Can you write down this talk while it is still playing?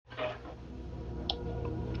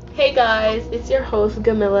Hey guys, it's your host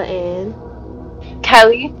Gamilla Ann,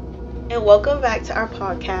 Kelly. and welcome back to our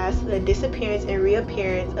podcast, The Disappearance and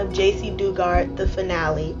Reappearance of Jaycee Dugard, the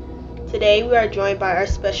finale. Today we are joined by our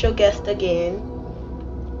special guest again,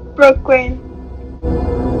 Brooklyn.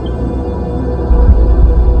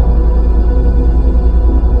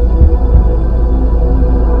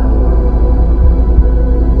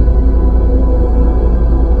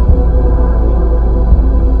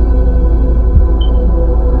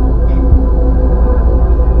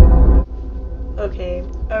 Okay,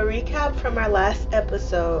 a recap from our last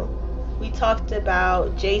episode. We talked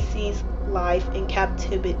about Jaycee's life in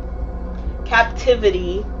captivity.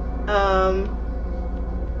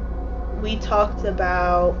 We talked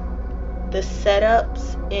about the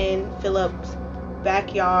setups in Philip's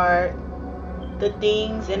backyard, the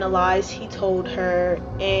things and the lies he told her,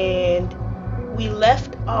 and we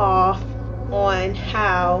left off on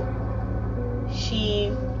how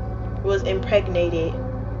she was impregnated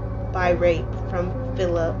by rape from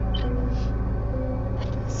Philip.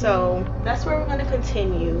 So that's where we're going to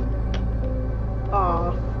continue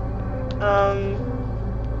off.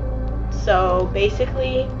 So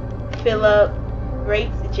basically, Philip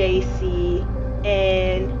raped Jaycee,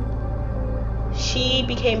 and she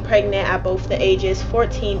became pregnant at both the ages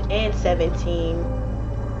 14 and 17.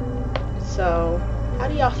 So, how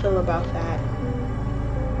do y'all feel about that?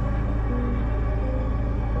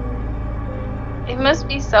 It must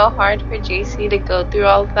be so hard for Jaycee to go through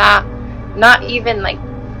all that. Not even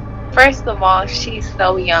first of all, she's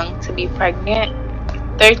so young to be pregnant.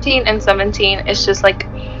 13 and 17 is just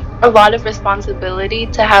a lot of responsibility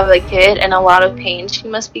to have a kid and a lot of pain she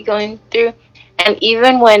must be going through. And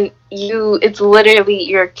even when it's literally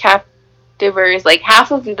your captivers,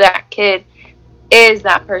 half of that kid is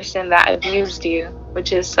that person that abused you,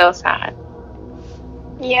 which is so sad.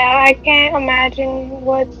 Yeah, I can't imagine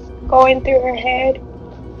what's going through her head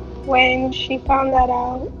when she found that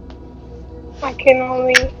out. I can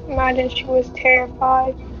only imagine she was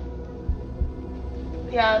terrified.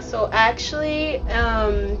 Yeah, so actually,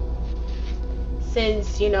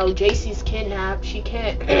 since, Jaycee's kidnapped, she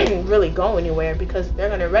can't really go anywhere because they're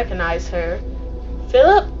going to recognize her.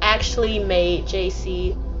 Philip actually made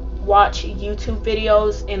Jaycee watch YouTube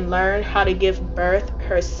videos and learn how to give birth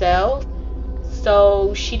herself.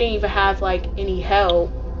 So she didn't even have any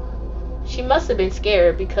help. She must have been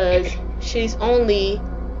scared because she's only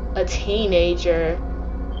a teenager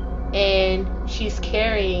and she's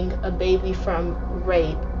carrying a baby from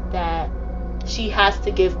rape that she has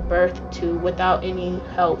to give birth to without any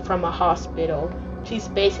help from a hospital. She's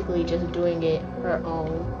basically just doing it her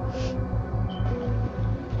own.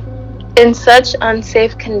 In such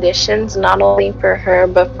unsafe conditions, not only for her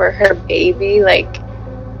but for her baby,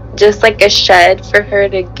 just a shed for her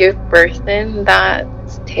to give birth in.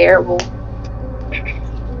 That's terrible.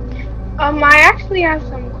 I actually have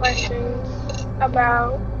some questions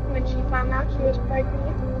about when she found out she was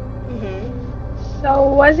pregnant.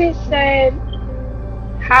 So was it said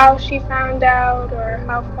how she found out or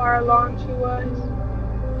how far along she was?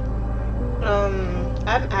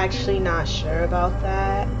 I'm actually not sure about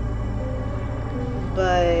that,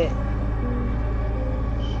 but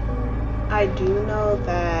I do know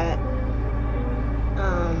that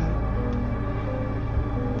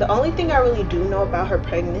the only thing I really do know about her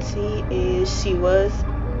pregnancy is she was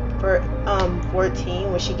 14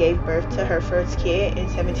 when she gave birth to her first kid and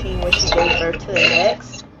 17 when she gave birth to the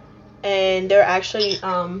next, and they're actually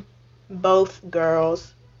both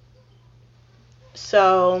girls.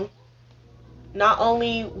 So not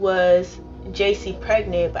only was Jaycee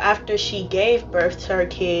pregnant, but after she gave birth to her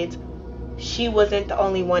kids, she wasn't the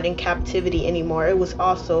only one in captivity anymore. It was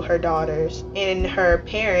also her daughters, and her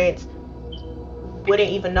parents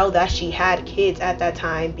wouldn't even know that she had kids at that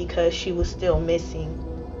time because she was still missing.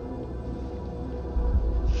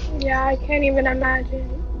 Yeah, I can't even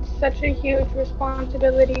imagine. Such a huge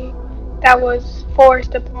responsibility that was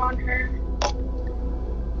forced upon her.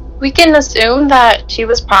 We can assume that she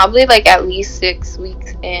was probably at least 6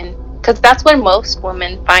 weeks in, because that's when most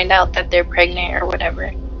women find out that they're pregnant or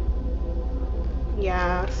whatever.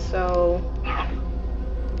 Yeah, so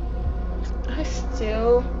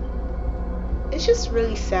it's just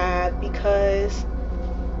really sad because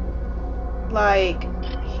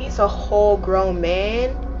he's a whole grown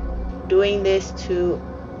man doing this to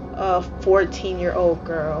a 14-year-old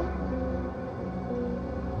girl.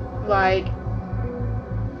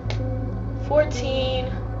 14,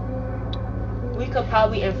 we could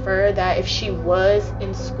probably infer that if she was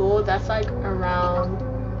in school, that's around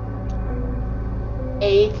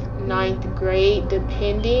 8th, 9th grade,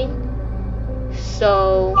 depending.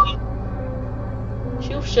 So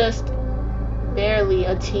She was just barely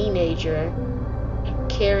a teenager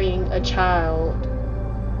carrying a child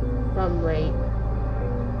from rape.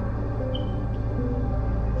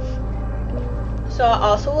 So I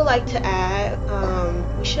also would like to add,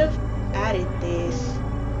 we should have added this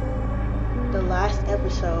the last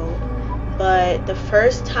episode, but the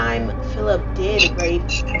first time Philip did rape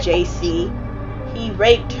Jaycee, he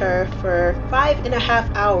raped her for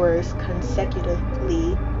 5.5 hours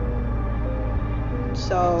consecutively.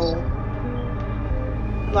 So,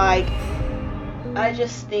 like, I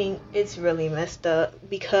just think it's really messed up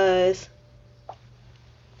because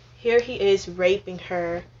here he is raping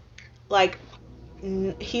her, like,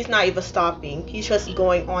 he's not even stopping. He's just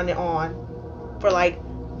going on and on for like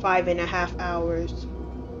 5.5 hours.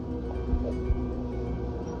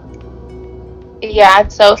 Yeah,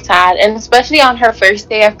 it's so sad. And especially on her first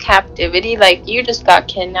day of captivity, like, you just got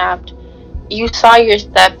kidnapped. You saw your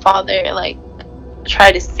stepfather, like,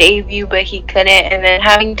 try to save you, but he couldn't. And then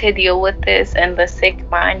having to deal with this and the sick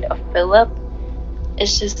mind of Philip,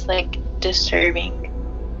 it's just, like, disturbing.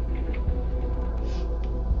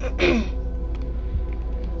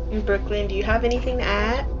 In Brooklyn, do you have anything to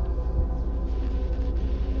add?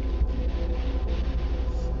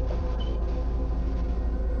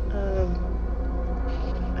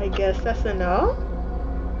 I guess that's a no.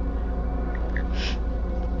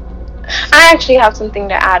 I actually have something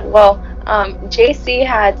to add. Well, Jaycee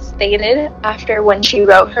had stated after when she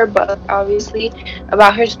wrote her book, obviously,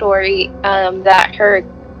 about her story, that her,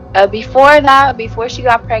 before she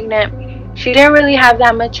got pregnant, she didn't really have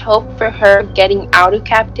that much hope for her getting out of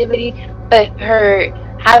captivity, but her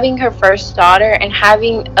having her first daughter and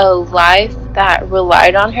having a life that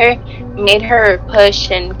relied on her made her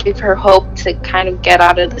push and give her hope to kind of get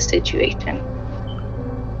out of the situation.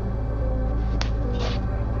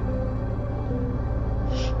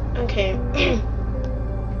 Okay.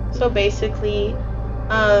 So basically,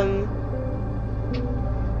 I'm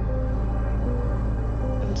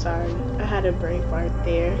sorry, I had a brain fart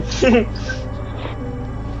there.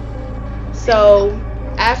 So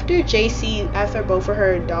after both of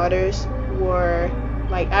her daughters were,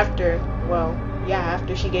 like, after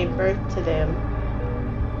she gave birth to them,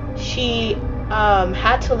 she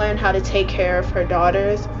had to learn how to take care of her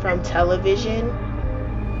daughters from television.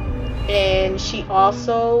 And she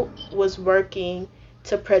also was working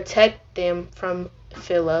to protect them from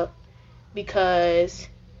Philip because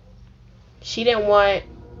she didn't want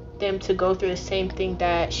them to go through the same thing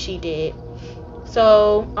that she did.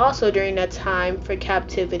 So also during that time for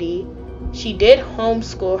captivity, she did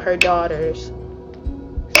homeschool her daughters.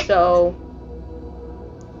 So,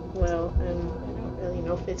 well, I don't really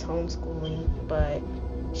know if it's homeschooling, but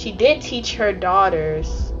she did teach her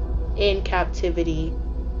daughters in captivity.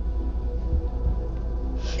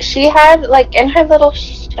 She had, like, in her little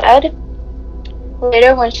shed,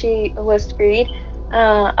 later when she was freed,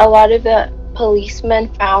 a lot of the policemen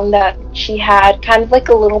found that she had kind of like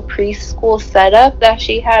a little preschool setup that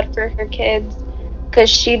she had for her kids, because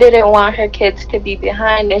she didn't want her kids to be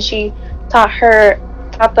behind, and she taught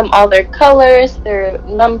them all their colors, their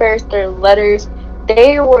numbers, their letters.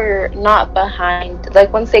 They were not behind.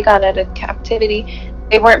 Like, once they got out of captivity,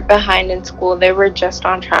 they weren't behind in school. They were just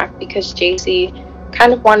on track because Jaycee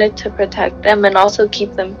kind of wanted to protect them and also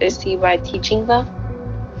keep them busy by teaching them.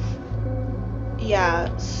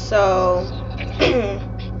 Yeah, so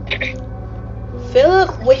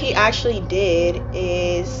Philip, what he actually did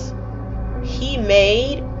is he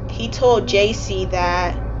told Jaycee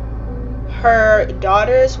that her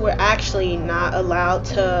daughters were actually not allowed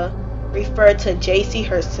to refer to Jaycee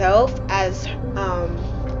herself as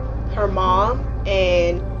her mom,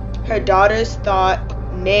 and her daughters thought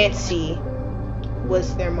Nancy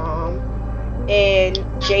was their mom, and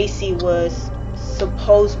Jaycee was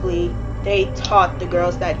supposedly, they taught the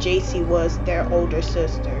girls that Jaycee was their older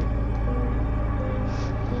sister.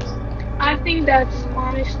 I think that's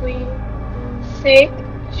honestly sick.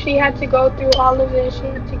 She had to go through all of this. She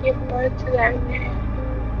had to give birth to that man.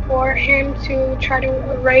 For him to try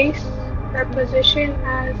to erase her position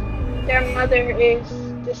as their mother is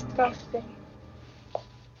disgusting.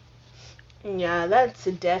 Yeah, that's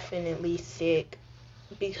definitely sick,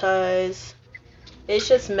 because it's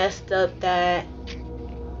just messed up that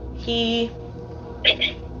he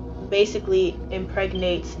basically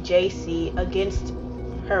impregnates Jaycee against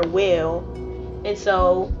her will, and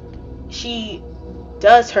so she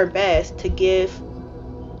does her best to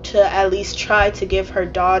at least try to give her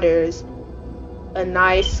daughters a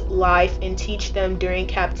nice life and teach them during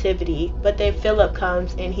captivity. But then Philip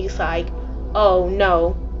comes and he's like, oh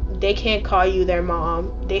no, they can't call you their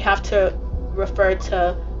mom, they have to refer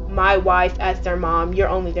to my wife as their mom. You're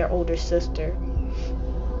only their older sister.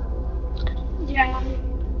 Yeah,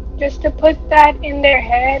 just to put that in their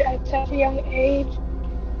head at such a young age,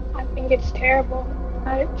 I think it's terrible.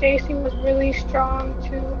 Jaycee was really strong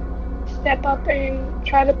to step up and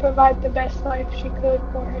try to provide the best life she could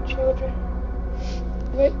for her children,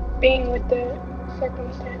 with being with the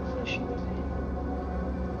circumstances she was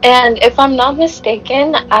in. And if I'm not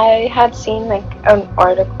mistaken, I had seen like an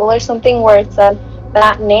article or something where it said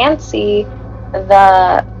that Nancy,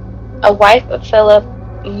 the a wife of Philip,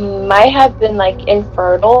 might have been like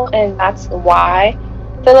infertile, and that's why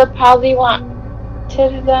Philip probably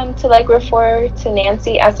wanted them to like refer to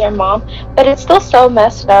Nancy as their mom. But it's still so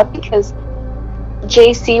messed up because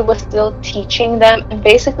JC was still teaching them and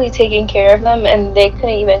basically taking care of them, and they couldn't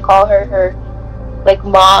even call her like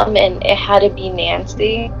mom, and it had to be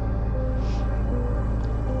Nancy.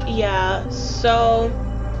 Yeah, so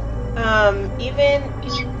even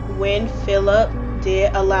when Philip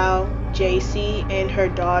did allow Jaycee and her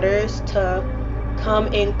daughters to come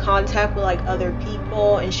in contact with like other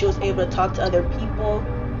people, and she was able to talk to other people,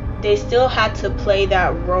 they still had to play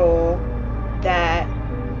that role that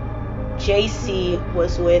Jaycee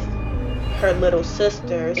was with her little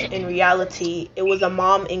sisters. In reality, it was a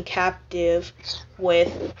mom in captive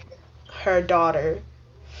with her daughter.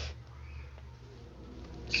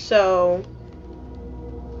 So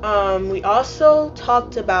we also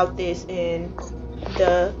talked about this in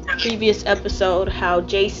the previous episode, how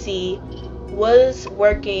Jaycee was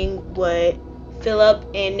working with Philip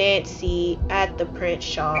and Nancy at the print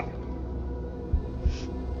shop.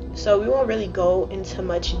 So we won't really go into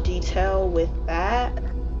much detail with that,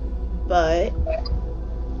 but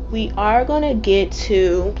we are going to get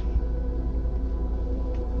to,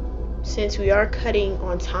 since we are cutting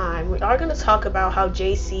on time, we are going to talk about how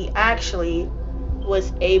Jaycee actually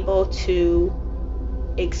was able to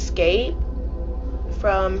escape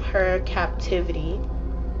from her captivity.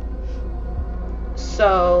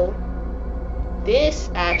 So this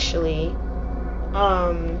actually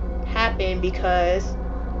happened because,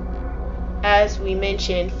 as we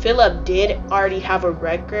mentioned, Philip did already have a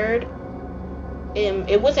record.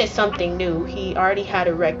 It wasn't something new. He already had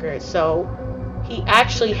a record. So he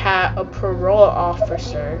actually had a parole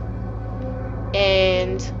officer,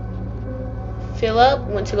 and Philip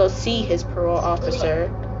went to go see his parole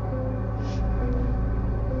officer.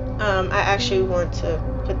 I actually want to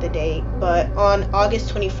put the date, but on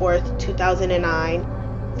August 24th,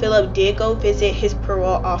 2009, Philip did go visit his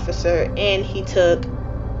parole officer, and he took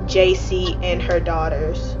Jaycee and her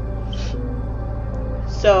daughters.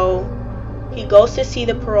 So he goes to see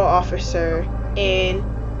the parole officer, and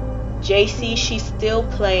Jaycee, she's still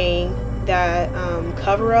playing that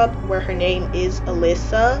cover up where her name is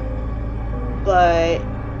Alyssa, but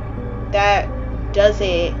that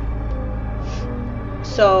doesn't.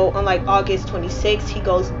 So on like August 26th, he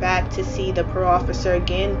goes back to see the parole officer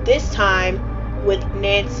again, this time with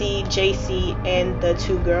Nancy, Jaycee, and the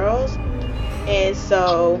two girls. And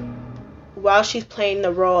so while she's playing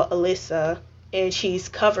the role of Alyssa, and she's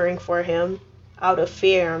covering for him out of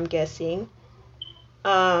fear, I'm guessing,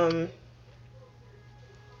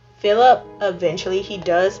 Philip eventually, he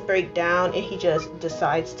does break down, and he just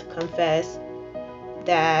decides to confess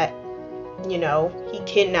that, you know, he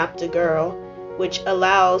kidnapped a girl, which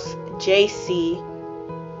allows Jaycee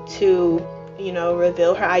to, you know,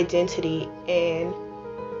 reveal her identity, and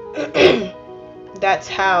that's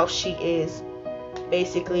how she is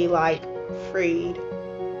basically like freed.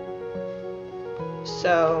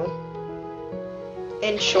 So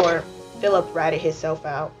in short, Philip ratted himself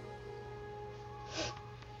out.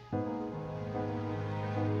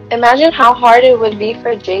 Imagine how hard it would be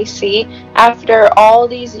for Jaycee after all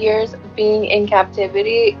these years being in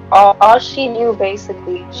captivity. All she knew,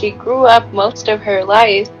 basically, she grew up most of her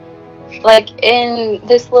life like in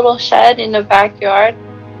this little shed in the backyard.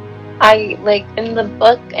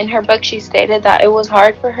 In her book, she stated that it was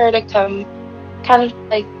hard for her to come kind of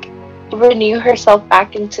like renew herself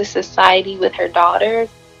back into society with her daughter,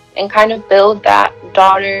 and kind of build that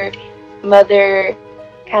daughter mother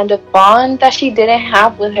kind of bond that she didn't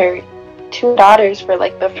have with her two daughters for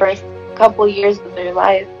like the first couple years of their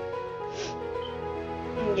life.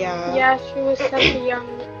 Yeah, she was such a young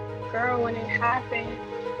girl when it happened,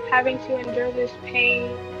 having to endure this pain,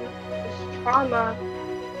 this trauma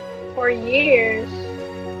for years.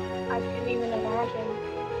 I can't even imagine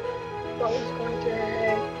what was going through her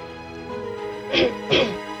head.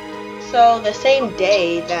 So the same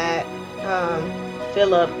day that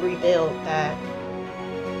Philip revealed that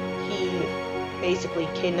he basically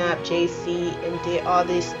kidnapped Jaycee and did all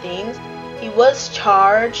these things, he was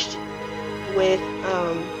charged with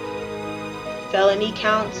felony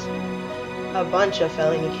counts, a bunch of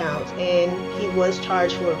felony counts, and he was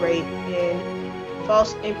charged with rape and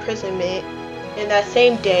false imprisonment. And that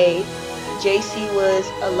same day, Jaycee was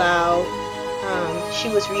allowed, she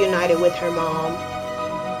was reunited with her mom.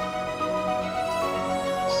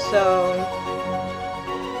 So,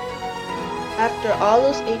 after all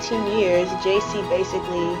those 18 years, Jaycee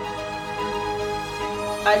basically,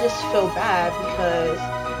 I just feel bad because,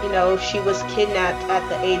 she was kidnapped at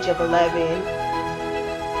the age of 11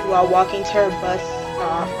 while walking to her bus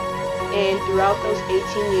stop. And throughout those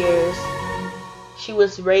 18 years, she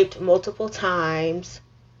was raped multiple times,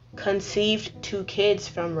 conceived 2 kids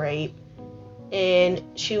from rape, and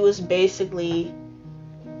she was basically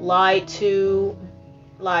lied to,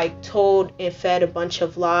 told and fed a bunch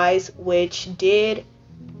of lies, which did,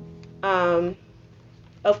 of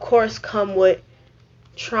course, come with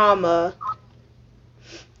trauma.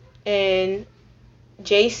 And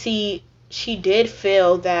Jaycee, she did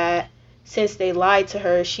feel that since they lied to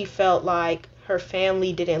her, she felt like her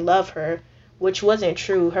family didn't love her, which wasn't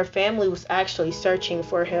true. Her family was actually searching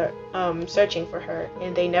for her,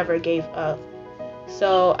 and they never gave up.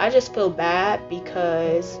 So I just feel bad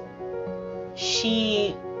because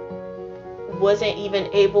she wasn't even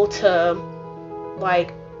able to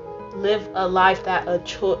live a life that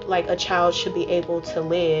a child should be able to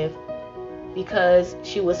live, because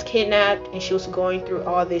she was kidnapped and she was going through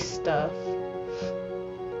all this stuff.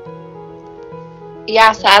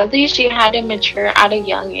 Yeah, sadly, she had to mature at a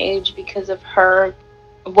young age because of her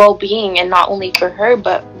well-being, and not only for her,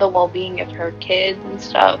 but the well-being of her kids and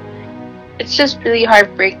stuff. It's just really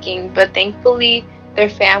heartbreaking, but thankfully, their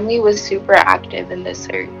family was super active in the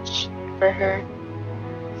search for her.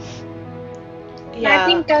 Yeah. I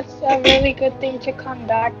think that's a really good thing to come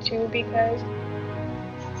back to, because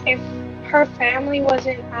if her family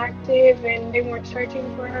wasn't active and they weren't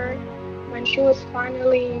searching for her, when she was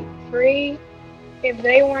finally free, if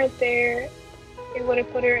they weren't there, it would have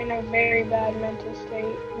put her in a very bad mental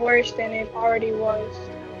state, worse than it already was.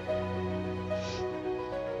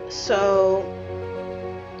 So,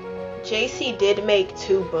 Jaycee did make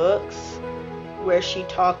 2 books where she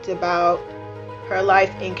talked about her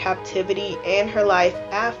life in captivity and her life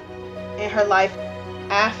after.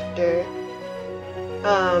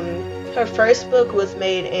 Her first book was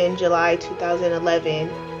made in July 2011,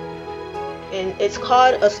 and it's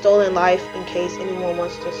called A Stolen Life, in case anyone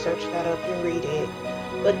wants to search that up and read it.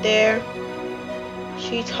 But there,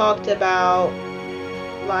 she talked about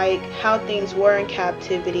how things were in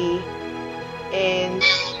captivity, and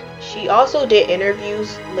she also did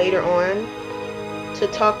interviews later on to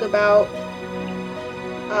talk about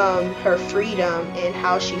her freedom and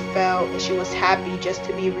how she felt, and she was happy just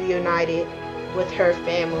to be reunited with her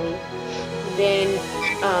family. Then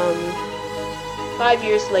 5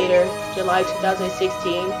 years later, July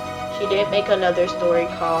 2016, she did make another story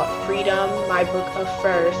called Freedom, My Book of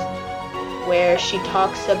First, where she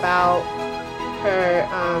talks about her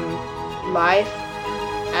life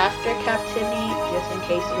after captivity, just in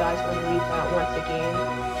case you guys want to read that once again,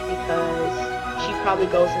 because she probably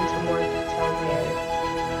goes into more detail there.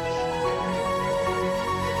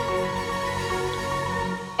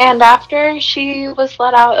 And after she was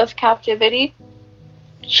let out of captivity,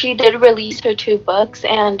 she did release her 2 books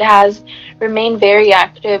and has remained very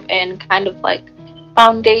active in kind of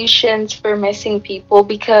foundations for missing people,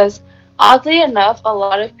 because oddly enough, a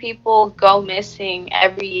lot of people go missing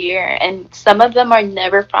every year, and some of them are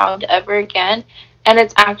never found ever again. And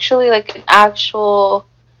it's actually an actual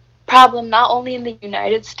problem, not only in the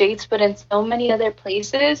United States, but in so many other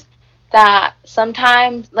places, that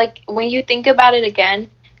sometimes, when you think about it again,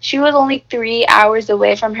 she was only 3 hours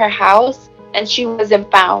away from her house and she wasn't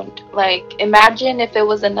found. Imagine if it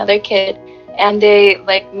was another kid and they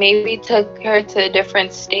maybe took her to a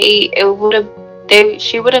different state,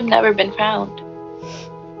 she would have never been found.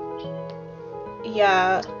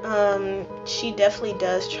 Yeah, she definitely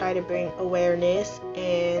does try to bring awareness,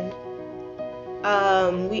 and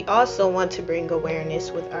we also want to bring awareness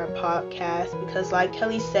with our podcast, because like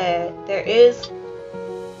Kelly said, there is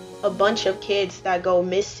a bunch of kids that go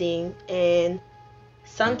missing, and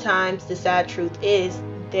sometimes the sad truth is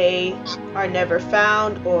they are never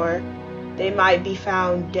found, or they might be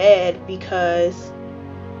found dead, because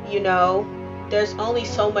there's only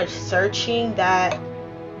so much searching that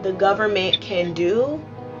the government can do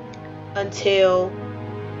until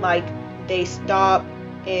they stop,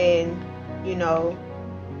 and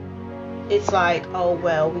it's oh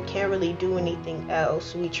well, we can't really do anything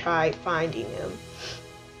else, we tried finding them.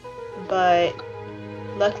 But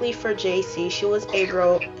luckily for Jaycee, she was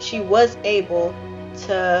able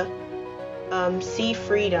to see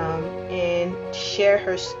freedom and share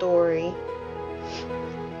her story.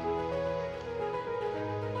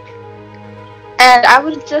 And I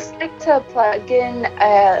would just like to plug in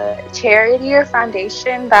a charity or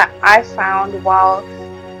foundation that I found while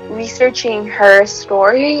researching her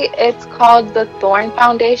story. It's called the Thorn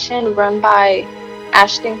Foundation, run by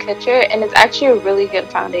Ashton Kutcher, and it's actually a really good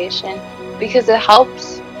foundation because it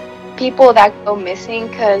helps people that go missing,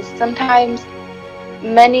 because sometimes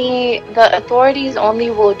the authorities only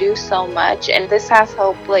will do so much, and this has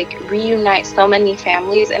helped like reunite so many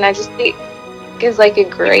families. And I just think is like a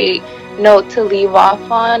great note to leave off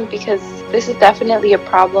on, because this is definitely a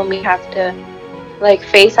problem we have to like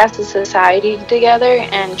face as a society together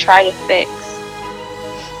and try to fix.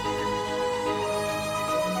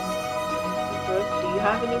 Brooke, do you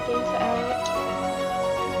have anything to add?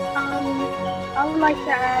 I would like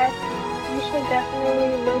to add, you should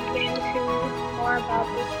definitely look into more about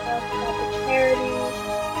this stuff, about the charities,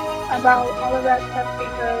 about all of that stuff,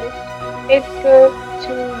 because it's good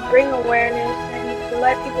to bring awareness and to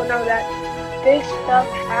let people know that this stuff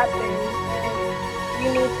happens and we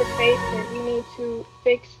need to face it. We need to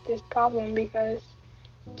fix this problem because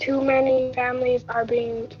too many families are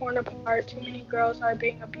being torn apart, too many girls are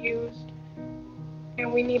being abused,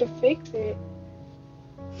 and we need to fix it.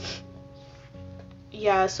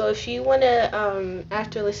 Yeah, so if you want to,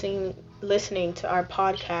 after listening to our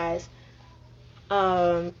podcast,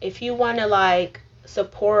 if you want to like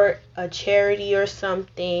support a charity or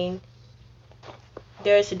something,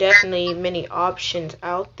 there's definitely many options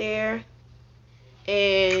out there.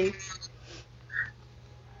 And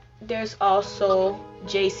there's also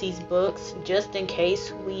Jaycee's books, just in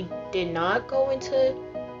case we did not go into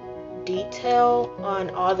detail on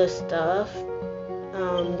all the stuff,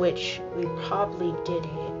 which we probably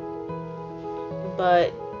didn't.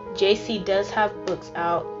 But Jaycee does have books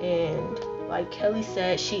out, and like Kelly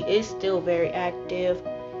said, she is still very active,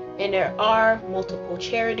 and there are multiple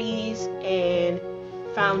charities and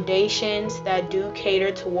foundations that do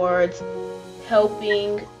cater towards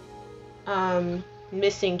helping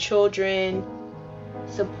missing children,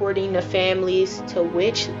 supporting the families to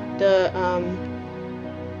which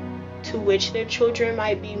their children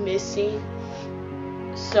might be missing.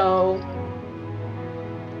 So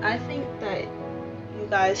I think that you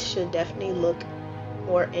guys should definitely look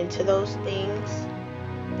more into those things.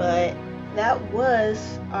 But that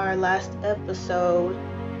was our last episode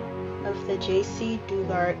of the Jaycee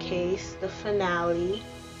Dugard case, the finale.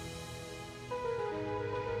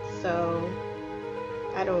 So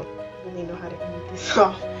I don't really know how to end this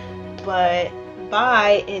off, but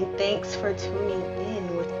bye, and thanks for tuning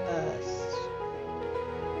in with us.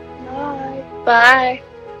 Bye. Bye.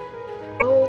 Oh.